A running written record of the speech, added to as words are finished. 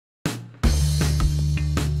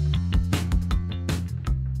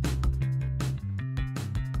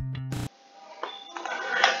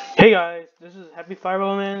Hey guys, this is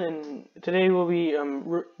HappyFireBallMan, and today we'll be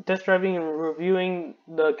test driving and reviewing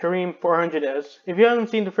the Karem 400S. If you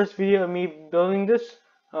haven't seen the first video of me building this,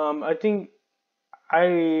 I think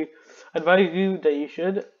I advise you that you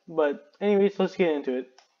should. But anyways, let's get into it.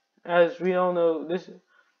 As we all know, this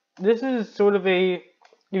is sort of a, if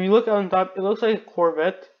you look on top, it looks like a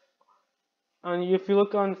Corvette. And if you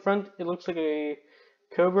look on front, it looks like a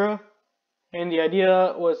Cobra. And the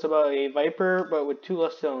idea was about a Viper, but with 2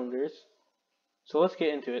 less cylinders. So let's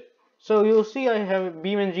get into it. So you'll see I have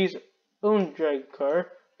BeamNG's own drag car,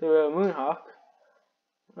 the Moonhawk,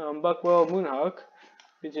 Buckwell Moonhawk,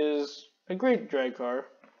 which is a great drag car.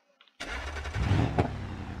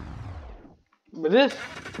 But this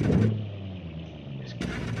is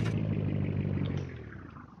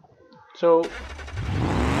so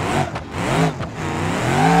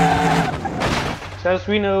as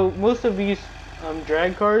we know, most of these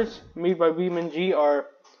drag cars made by BeamNG are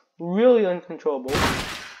really uncontrollable.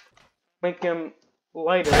 Make them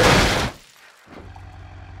lighter.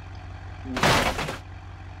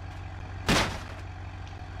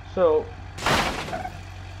 So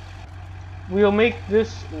we'll make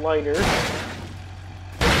this lighter.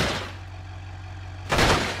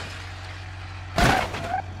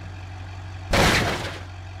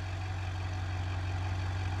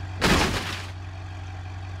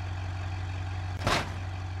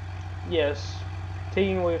 Yes,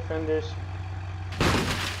 taking away fenders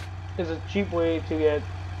is a cheap way to get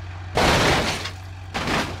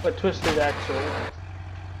a twisted axle.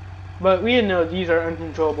 But we know these are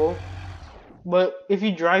uncontrollable. But if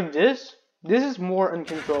you drive this is more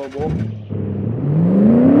uncontrollable.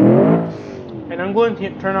 And I'm going to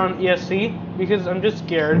turn on ESC because I'm just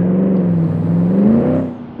scared.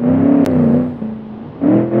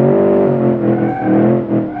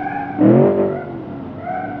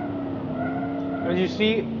 As you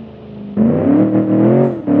see,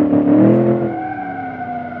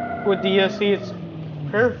 with the ESC it's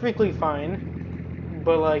perfectly fine,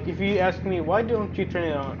 but like if you ask me why don't you turn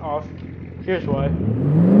it off, here's why.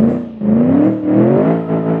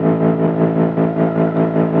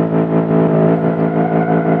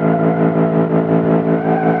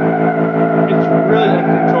 It's really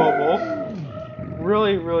uncontrollable.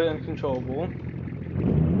 Really uncontrollable.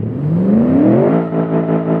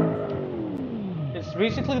 It's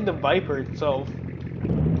basically the Viper itself.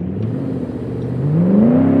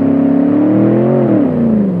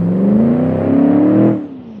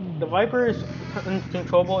 The Viper is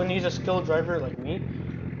uncontrollable and needs a skilled driver like me.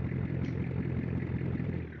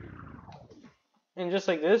 And just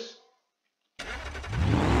like this.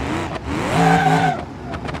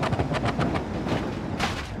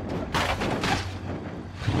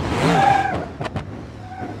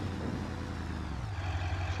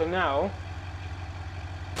 So now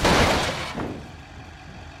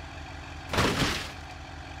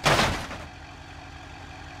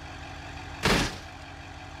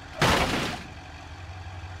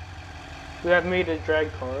we have made a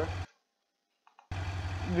drag car,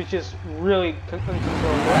 which is really uncontrollable.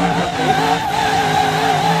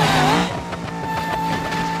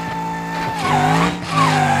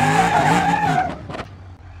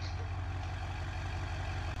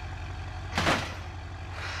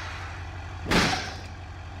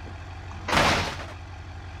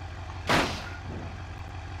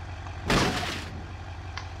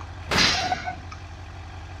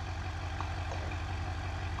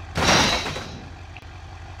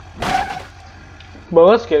 But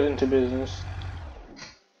let's get into business.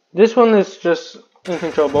 This one is just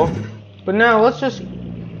uncontrollable. But now let's just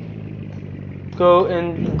go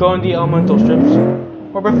on the elemental strips.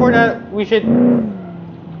 Or before that, we should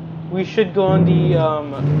go on the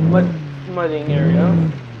mudding area.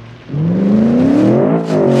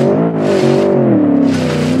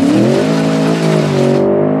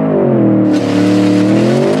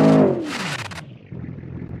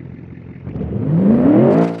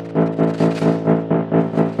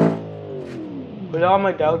 With all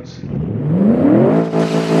my doubts,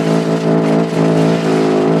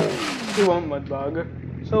 we won't mud bog.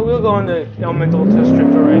 So we'll go on the elemental test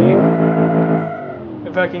strips already.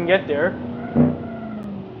 If I can get there.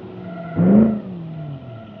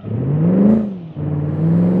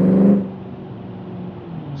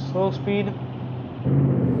 Slow speed.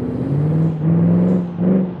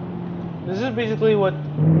 This is basically what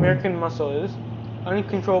American muscle is.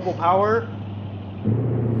 Uncontrollable power.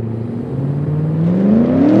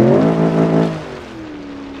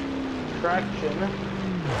 Traction.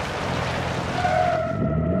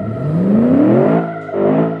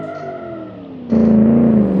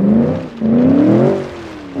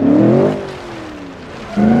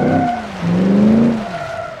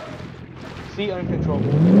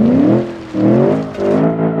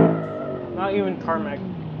 Not even tarmac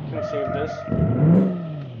can save this.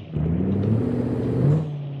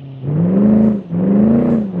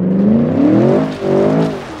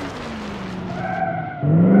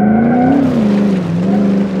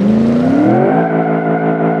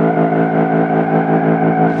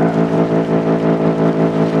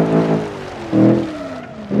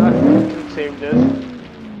 Nothing can save this.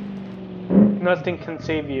 Nothing can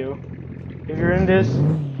save you. If you're in this,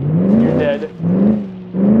 you're dead.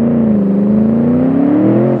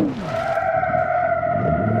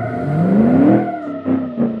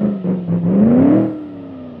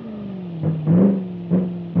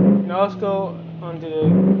 Now let's go onto the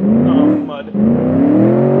mud.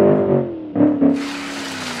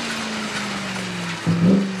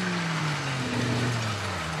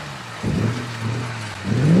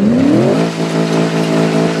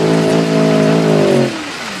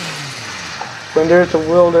 When there's a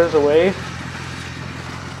will, there's a way.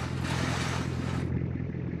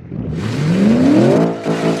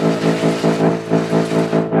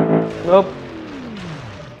 Nope.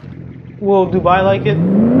 Will Dubai like it?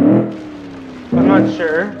 I'm not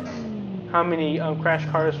sure how many crash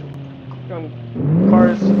cars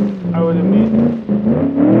I would have made.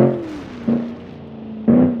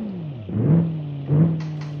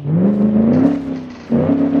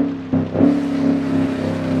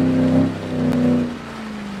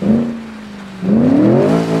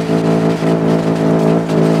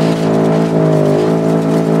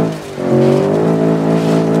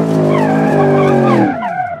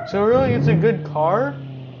 So really, it's a good car,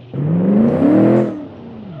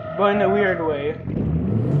 but in a weird way.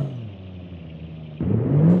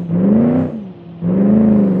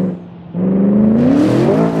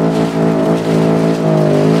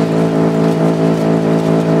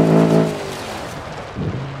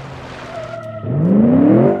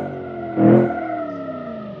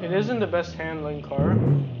 It isn't the best handling car,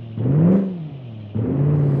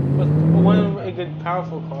 but one a good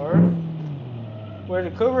powerful car, where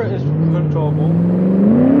the Cobra is controllable.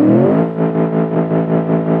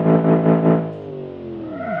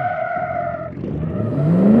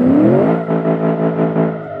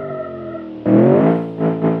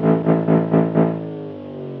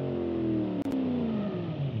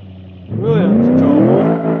 Really uncontrollable.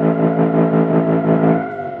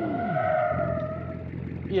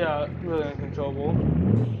 Yeah, really uncontrollable.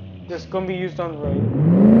 This is gonna be used on the road.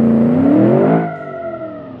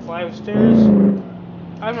 5 stairs.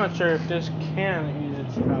 I'm not sure if this can use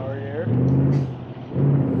its power here.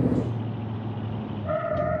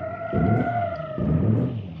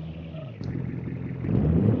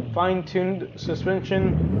 Fine-tuned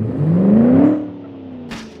suspension.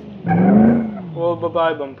 Well,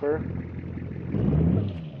 bye-bye bumper.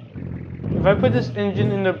 If I put this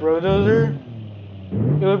engine in the Brodozer,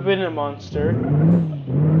 it would have been a monster.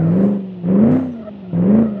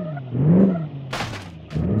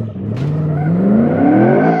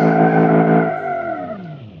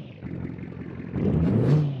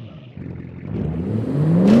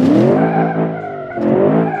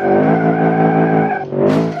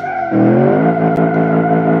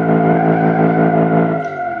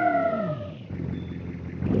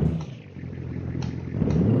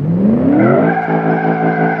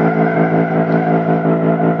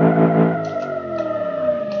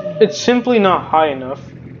 It's simply not high enough.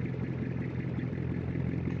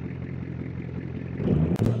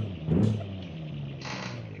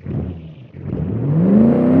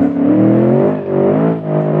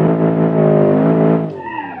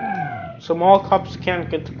 So mall cops can't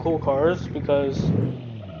get the cool cars because,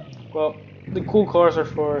 well, the cool cars are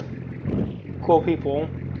for cool people.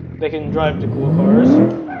 They can drive the cool cars.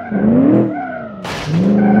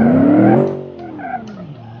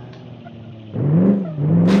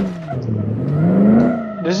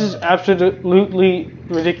 This is absolutely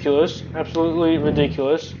ridiculous. Absolutely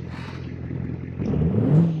ridiculous.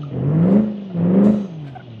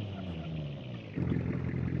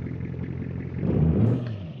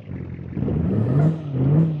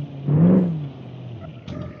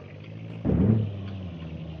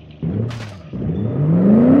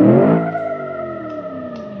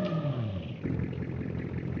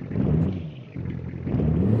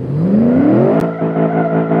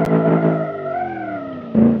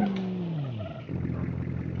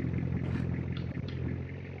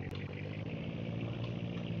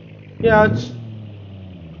 Yeah, it's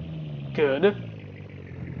good.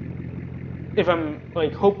 If I'm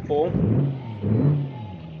like hopeful.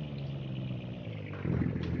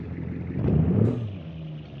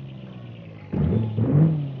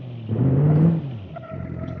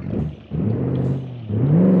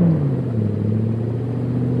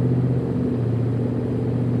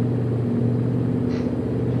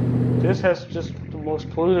 this has just the most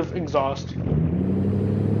pollutive exhaust.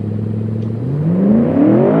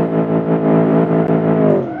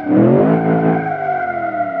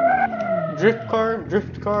 Drift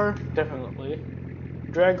car, definitely.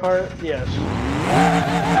 Drag car, yes.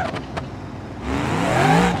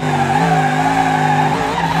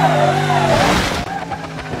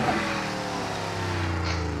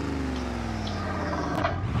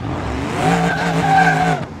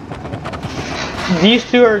 These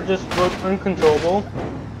two are just both uncontrollable.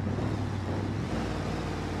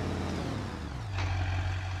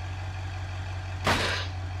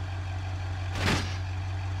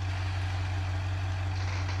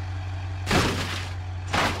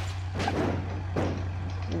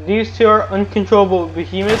 These two are uncontrollable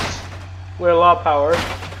behemoths with a lot of power.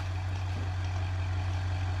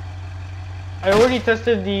 I already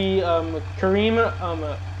tested the Karem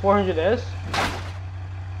 400S,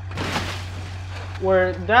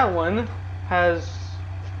 where that one has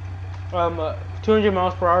 200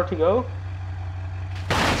 miles per hour to go.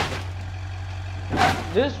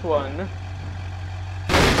 This one,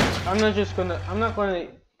 I'm not going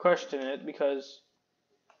to question it because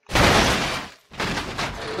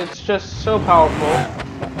it's just so powerful.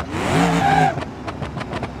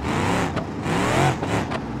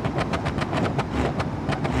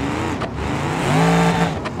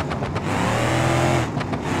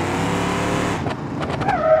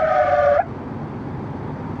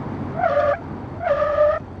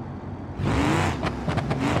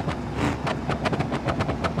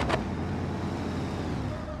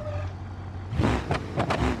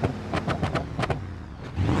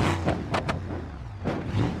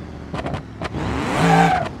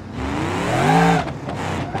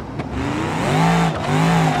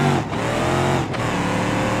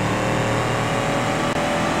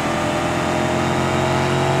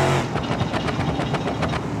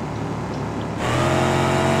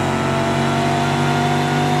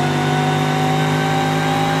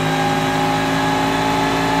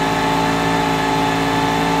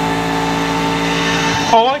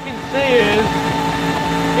 All I can say is,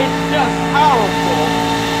 it's just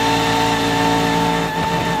powerful.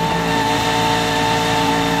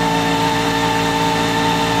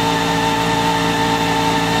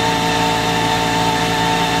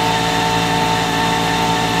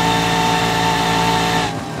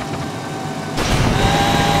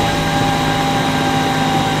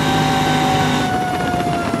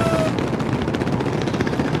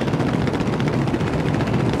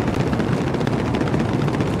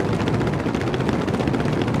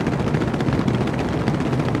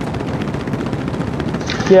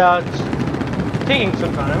 Yeah, it's taking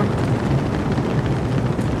some time.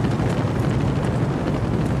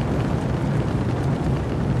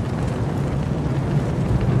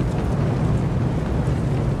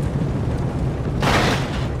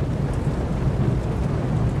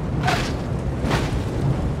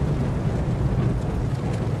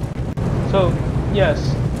 So,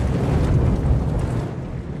 yes,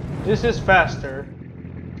 this is faster,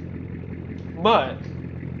 but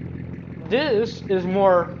this is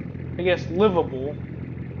more, I guess, livable.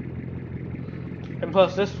 And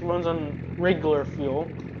plus, this runs on regular fuel.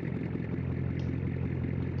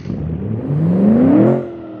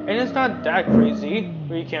 And it's not that crazy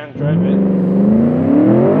where you can't drive it.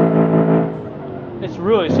 It's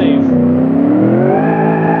really safe.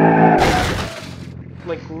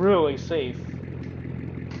 Like, really safe.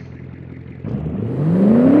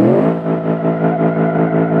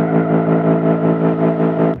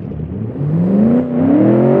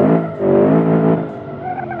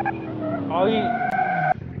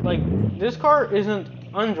 This car isn't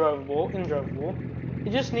indrivable.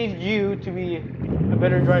 It just needs you to be a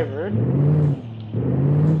better driver.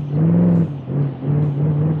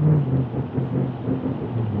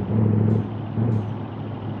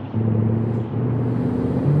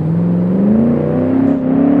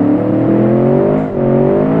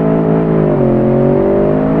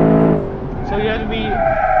 So you have to be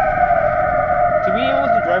able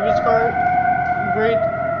to drive this car great.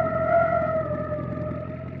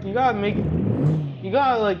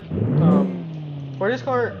 For this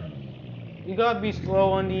car, you gotta be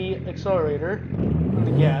slow on the accelerator, on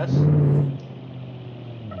the gas.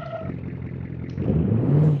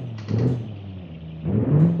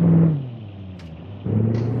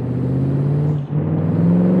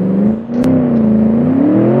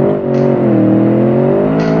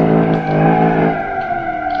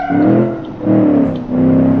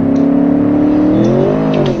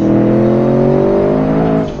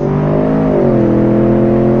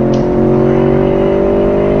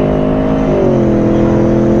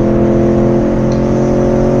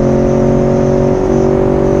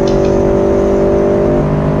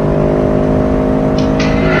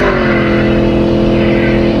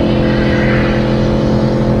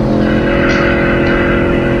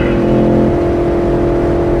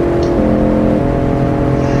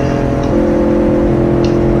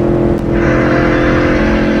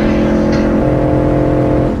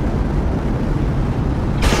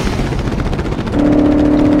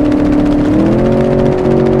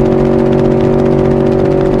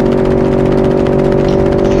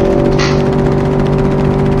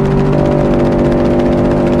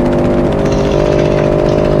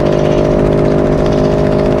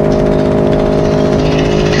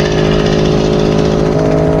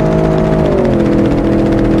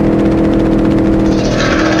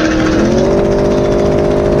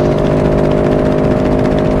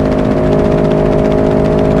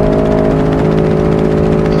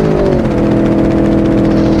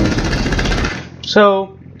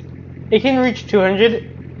 So it can reach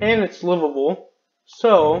 200 and it's livable.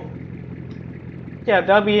 So yeah,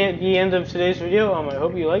 that'll be the end of today's video. I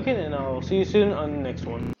hope you like it, and I'll see you soon on the next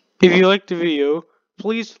one. If you liked the video,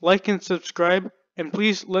 please like and subscribe, and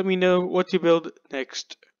please let me know what to build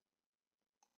next.